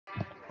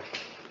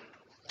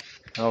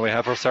Oh, we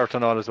have her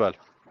certain all as well.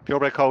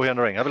 Purebred cow here in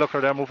the ring. Have a look at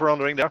her there. Move her on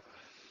the ring there.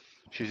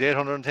 She's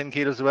 810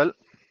 kilos as well.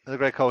 There's a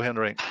great cow here in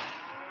the ring.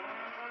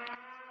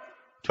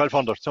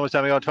 1200. Someone's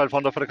telling me on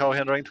 1200 for the cow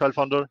here in the ring.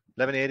 1200,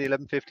 1180,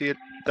 1150,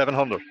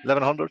 1100.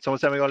 1100.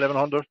 Someone's telling me on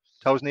 1100.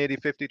 1080,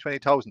 50,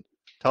 20,000.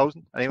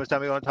 1000. And he was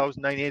telling me on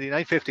 1000, 980,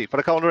 950 for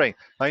the cow in the ring.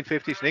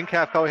 950. She's an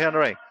in-calf cow here in the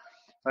ring.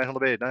 900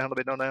 bid, 900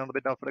 bid now, 900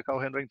 bid now for the cow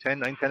handling 10,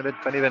 9, 10 bid,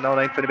 20 bid now,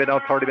 9, 20 bid now,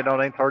 30 bid now,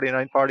 9, 30,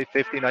 9, 40,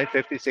 50, 9,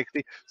 50,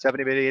 60,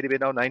 70 bid, 80 bid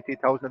now,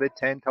 90,000 a bid,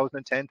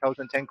 10,000,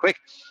 10,010, quick,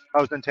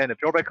 1,010. If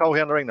you're by cow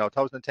handling now,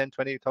 1,010,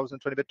 20,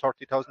 1,020 bid,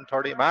 30,000,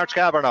 30. March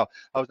Gabber now,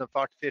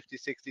 1,040, 50,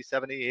 60,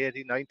 70,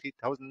 80, 90,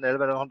 1,000,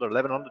 1,100,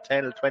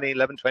 1,110, 20,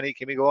 1120,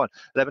 keep me going.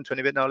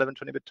 1120 bid now,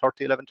 1120 bid,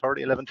 30,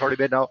 1130, 1130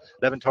 bid now,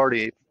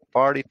 1130.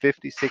 40,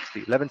 50, 60,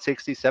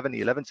 1160, 70,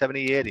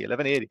 1170, 80,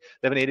 1180,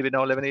 1180 bid now,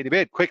 1180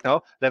 bid. Quick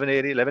now,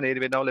 1180, 1180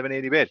 bid now,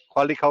 1180 bid.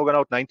 Quality cow gone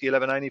out, 90,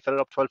 1190, fill it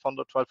up,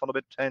 1200, 1200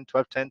 bid, 10,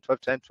 1210,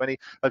 1210, 20,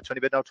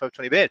 1220 bid now,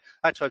 1220 bid.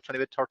 At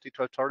 1220 bid, 30,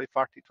 1230,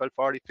 40,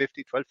 1240,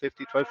 50,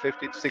 1250,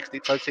 1250, 60,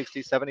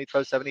 1260, 70,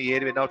 1270,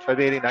 80 bid now,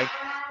 1289,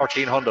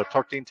 1300,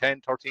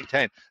 1310,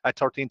 1310. At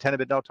 1310 a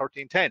bid now,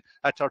 1310.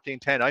 At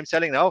 1310, I'm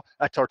selling now.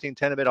 At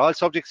 1310 a bid, all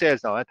subject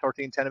sales now. At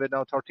 1310 a bid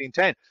now,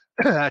 1310.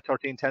 At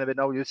 1310 a bit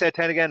now. You say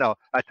 10 again now.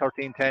 At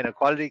 1310, a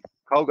quality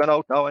cow gone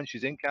out now, and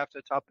she's in calf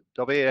to top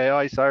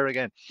WAI sire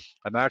again.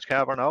 A March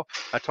Carver now.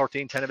 At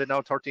 1310 a bit now.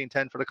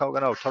 1310 for the cow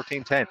gone out.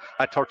 1310.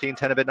 At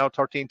 1310 a bit now.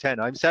 1310.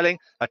 I'm selling.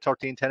 At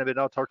 1310 a bit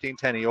now.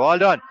 1310. Are you all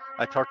done?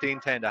 At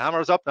 1310. The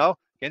hammer's up now.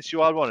 Against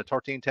you all one. At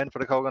 1310 for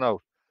the cow gone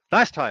out.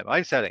 Last time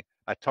I'm selling.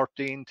 At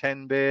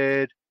 1310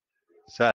 bid. Sell.